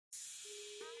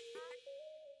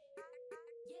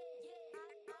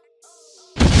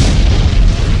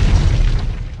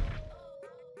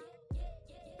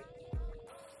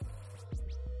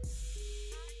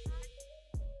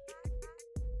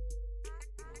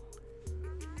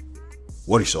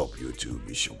What is up, YouTube?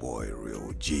 It's your boy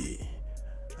RealGee.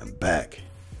 I'm back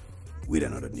with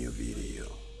another new video,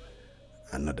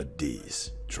 another diss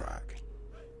track.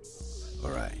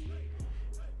 Alright,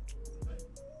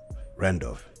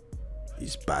 Randolph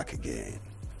is back again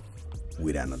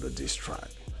with another diss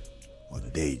track on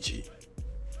Deji.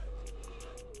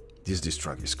 This diss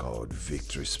track is called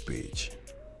Victory Speech.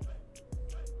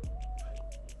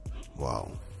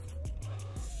 Wow,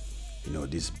 you know,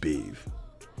 this beef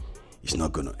is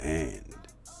not gonna end,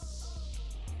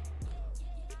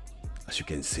 as you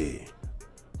can see.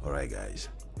 Alright guys,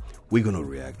 we're gonna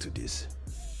react to this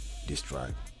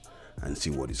track and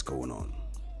see what is going on.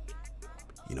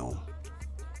 You know,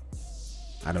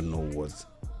 I don't know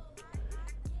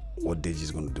what Deji is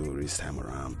gonna do this time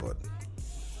around, but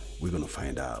we're gonna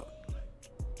find out.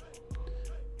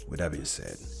 With that being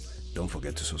said, don't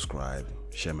forget to subscribe,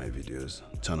 share my videos,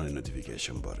 turn on the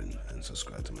notification button, and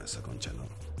subscribe to my second channel.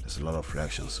 There's a lot of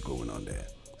reactions going on there.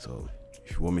 So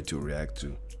if you want me to react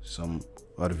to some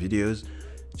other videos,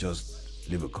 just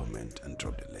leave a comment and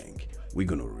drop the link. We're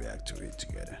gonna react to it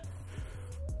together.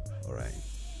 Alright,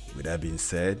 with that being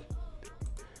said,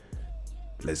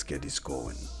 let's get this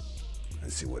going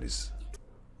and see what it's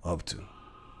up to.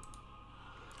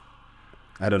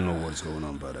 I don't know what's going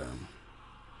on, but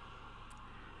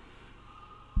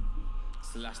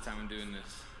it's the last time I'm doing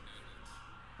this.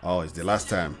 Oh, it's the last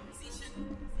time.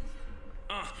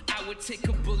 I would take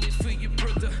a bullet for your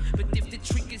brother, but if the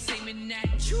trigger's aiming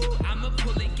at you, I'ma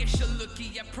pull it. Guess you're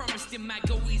lucky. I promised it might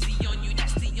go easy on you.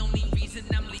 That's the only reason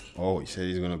I'm leaving. Oh, he said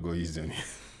he's gonna go easy on you.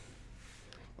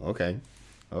 Okay,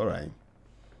 all right.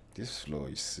 This flow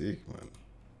is sick, man.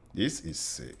 This is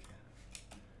sick.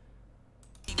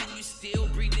 Even you still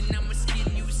breathing, I'ma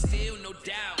skin you still, no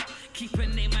doubt. Keep a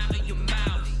name out of your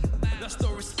mouth. Lost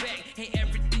all respect, ain't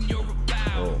everything you're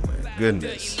about. Oh my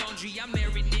goodness. Dirty laundry, I'm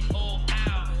airing it all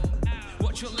out.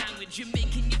 Watch your language, you're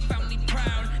making your family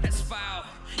proud. That's foul.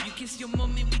 You kiss your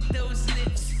mommy with those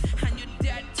lips, and your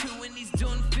dad too when he's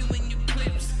done filming your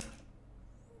clips.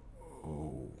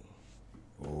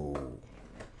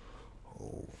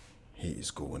 He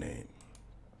is going in.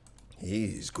 He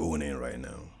is going in right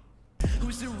now.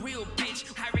 Who's a real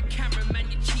bitch? Hire a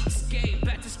cameraman, you cheapskate.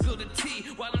 About to spill the tea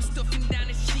while I'm stuffing down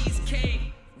a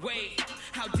cheesecake. Wait,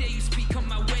 how dare you speak on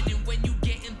my wedding when you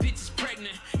getting bitches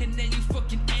pregnant and then you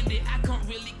fucking end it? I can't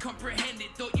really comprehend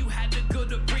it. Thought you had a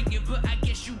good upbringing, but I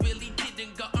guess you really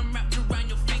didn't. Got them wrapped around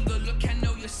your finger. Look, I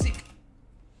know you're sick.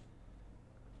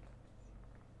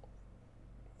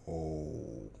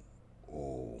 Oh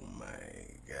my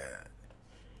God.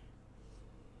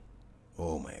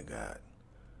 Oh my God.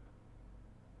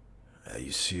 Are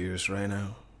you serious right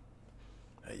now?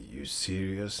 Are you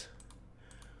serious?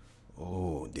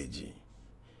 Oh, Deji,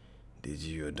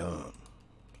 you're done.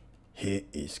 He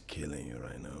is killing you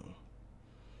right now.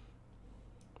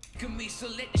 So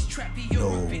let this trap be your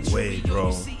No way, bro.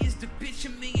 You see is the bitch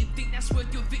in me and think that's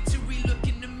worth your victory. Look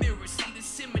in the mirror, see the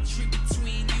symmetry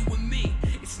between you and me.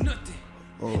 It's nothing.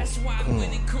 Oh, that's why I'm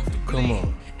winning comfortably. Come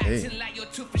on. Acting Hey. like you're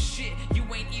tough as shit. You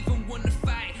ain't even wanna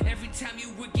fight. Every time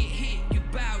you would get hit, you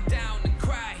bow down and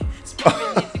cry.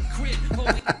 Sparring in the crib,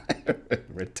 holding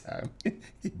Every time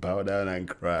he bow down and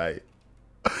cry.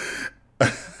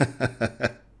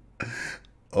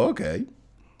 Okay,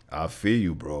 I feel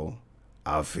you, bro.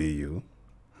 I feel you.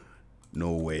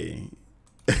 No way.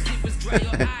 it was dry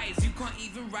your eyes. You can't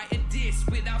even write a diss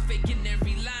without faking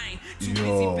every line. Too busy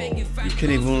Yo, begging you fans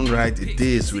can't even to write a pick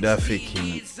diss without 16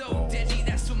 faking. years old. Deji,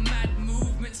 that's some mad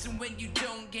movements, and when you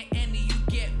don't get any, you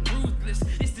get ruthless.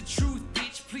 It's the truth,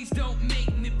 bitch. Please don't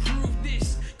make me prove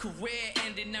this. Career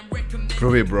ending, I'm recommending.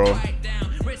 Prove it, bro. Quiet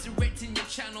down. Resurrecting your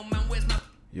channel, man. Where's my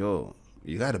Yo,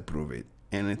 you gotta prove it.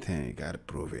 Anything, you gotta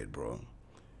prove it, bro.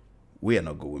 We are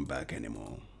not going back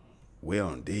anymore. We're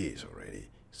on this already,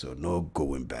 so no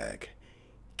going back.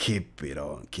 Keep it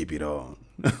on, keep it on.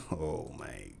 Oh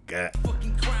my God.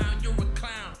 fucking crown? You're a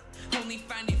clown. Only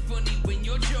find it funny when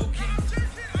you're joking.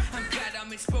 I'm glad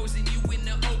I'm exposing you in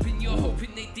the open. You're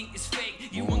hoping they think it's fake.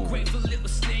 You ungrateful little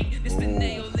snake. This the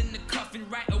nail in the coffin,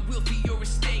 right? A will for your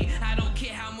estate. I don't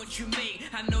care how much you make.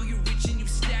 I know you're rich and you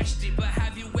stashed it, but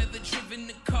have you ever driven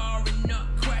the car and not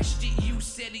crashed it? You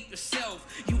said it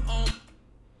yourself. You own.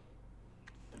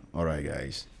 All right,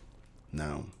 guys.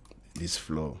 Now, this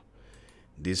flow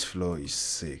is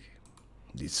sick.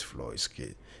 This flow is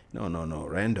good. No.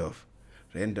 Randolph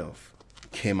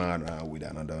came out with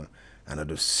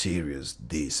another serious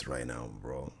diss right now,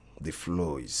 bro. The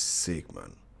flow is sick,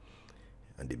 man,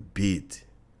 and the beat,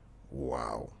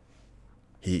 wow.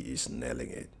 He is nailing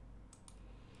it.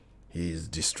 He is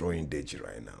destroying Deji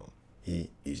right now. He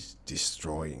is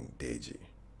destroying Deji.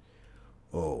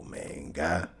 Oh man,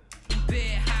 God.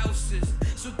 Bare houses,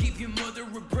 so give your mother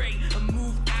a break and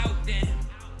move out then.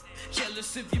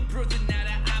 Jealous of your brother now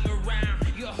that I'm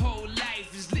around. Your whole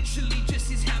life is literally just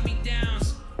his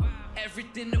hand-me-downs.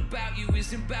 Everything about you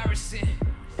is embarrassing.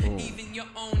 Even your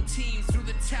own team through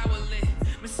the tower lit.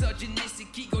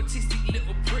 Misogynistic, egotistic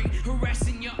little prick,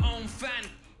 harassing your own fan.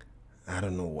 I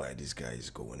don't know why this guy is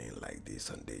going in like this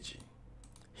on Deji.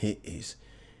 He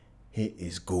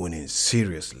is going in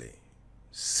seriously.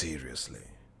 Seriously.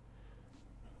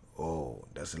 Oh,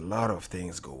 there's a lot of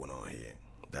things going on here.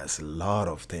 There's a lot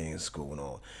of things going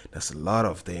on. There's a lot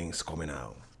of things coming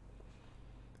out.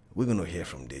 We're gonna hear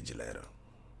from Deji later.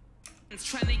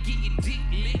 Trying to get your dick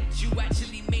licked, you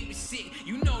actually made me sick.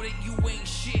 You know that you ain't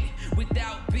shit.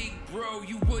 Without Big Bro,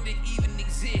 you wouldn't even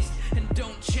exist. And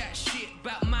don't chat shit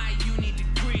about my uni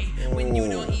degree when you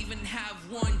don't even have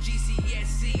one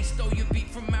GCSE. Stole your beat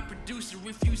from my producer,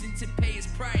 refusing to pay his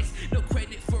price. No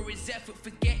credit for his effort,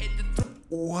 forgetting the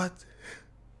What?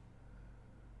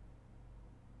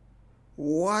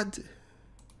 What?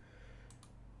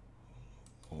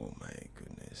 Oh my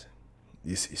goodness.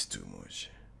 This is too much.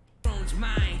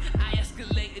 Mine. I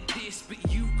escalated this,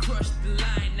 but you crushed the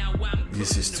line. Now I'm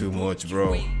this is too much,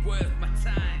 bro.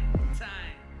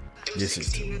 This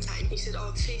is too much. He said,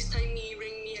 "Oh, FaceTime me,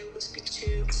 ring me, I will speak to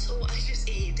you." So I just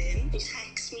aid him. He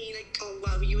texts me like, "Oh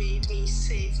wow, you aid me,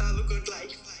 safe, have a good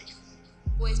life."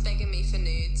 Always begging me for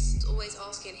nudes, always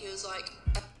asking. He was like,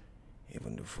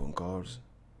 even the phone calls.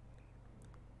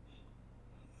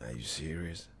 Are you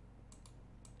serious?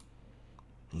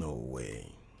 No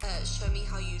way. Show me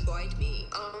how you ride me.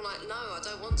 And I'm like, no, I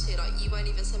don't want to. Like, you won't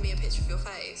even send me a picture of your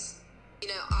face. You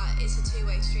know, it's a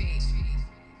two-way street.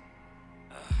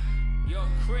 Yo,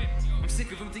 Crip, I'm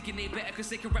sick of them thinking they better cause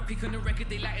they can rap quick on the record.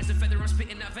 They light as a feather, I'm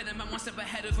spitting that venom. I'm one step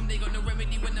ahead of them, they got no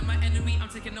remedy. When they're my enemy, I'm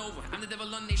taking over. I'm the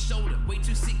devil on their shoulder, way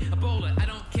too sick, a bowler. I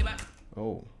don't care about...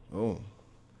 Oh. No,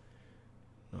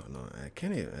 I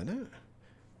can't even, I don't.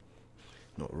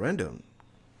 No, Randolph,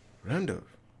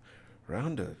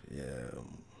 yeah.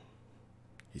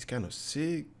 He's kind of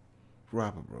sick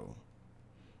rapper, bro.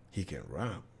 He can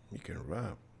rap,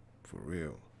 for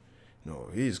real. No,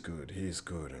 he's good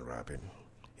in rapping.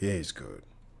 He is good.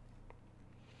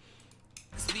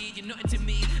 Speed, you're nothing to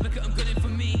me. Look at I'm good for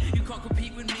me. You can't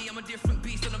compete with me. I'm a different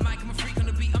beast on the mic. I'm a freak on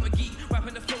the beat. I'm a geek.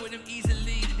 Rapping the flow with them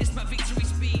easily. This my victory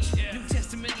speech. New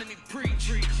Testament, let me preach.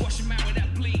 Wash him out with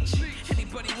that bleach.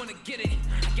 Anybody wanna get it?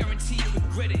 I guarantee you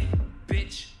regret it,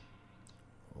 bitch.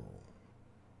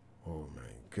 Oh my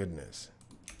goodness,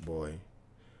 boy.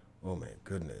 Oh my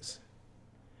goodness.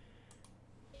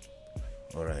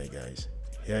 All right, guys.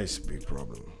 Here is a big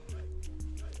problem.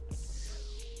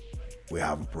 We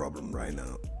have a problem right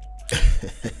now.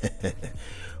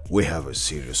 We have a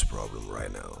serious problem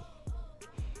right now.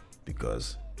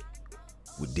 Because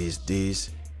with these days,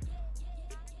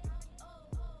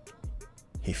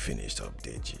 he finished up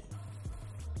Deji.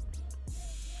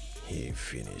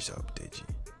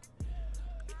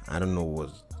 I don't know what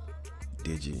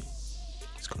Deji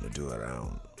is gonna do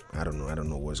around. I don't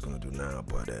know what he's gonna do now,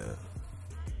 but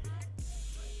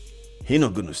he's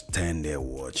not gonna stand there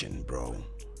watching, bro.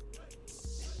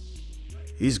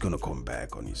 He's gonna come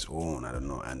back on his own, I don't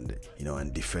know, and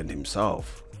and defend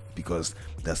himself, because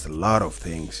there's a lot of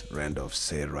things Randolph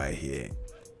said right here.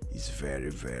 It's very,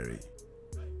 very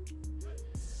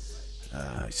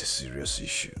it's a serious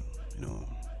issue,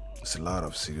 It's a lot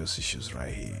of serious issues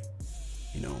right here,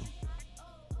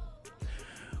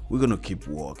 We're gonna keep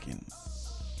walking.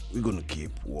 We're gonna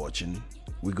keep watching.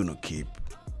 We're gonna keep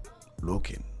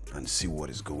looking and see what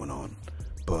is going on.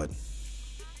 But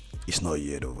it's not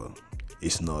yet over.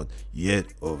 It's not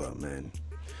yet over, man.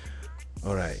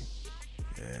 All right.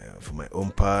 For my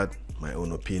own part, my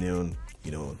own opinion,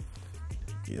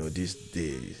 these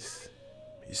days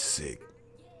he's sick.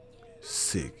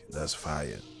 That's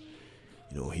fire.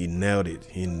 He nailed it.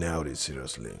 He nailed it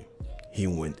seriously. He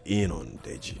went in on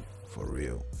Deji for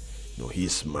real. He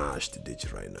smashed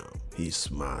Deji right now. He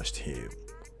smashed him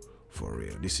for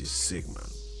real. This is sick, man.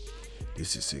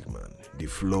 The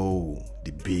flow,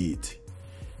 the beat,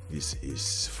 this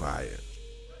is fire.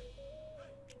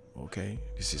 Okay,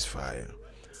 this is fire.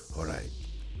 All right.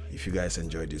 If you guys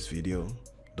enjoyed this video,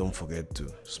 don't forget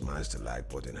to smash the like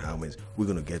button. How many? We're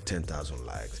gonna get 10,000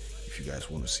 likes. If you guys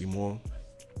want to see more,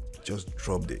 just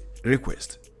drop the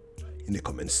request in the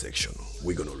comment section.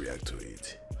 We're gonna react to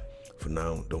it. For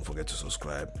now, don't forget to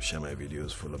subscribe, share my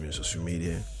videos, follow me on social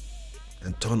media,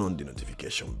 and turn on the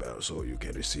notification bell so you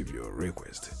can receive your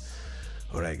request.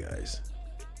 All right, guys,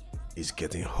 it's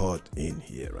getting hot in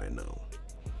here right now.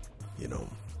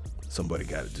 Somebody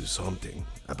got to do something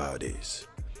about this.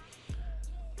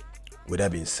 With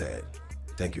that being said,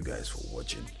 thank you guys for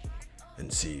watching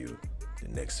and see you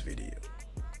in the next video.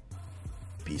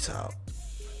 Peace out.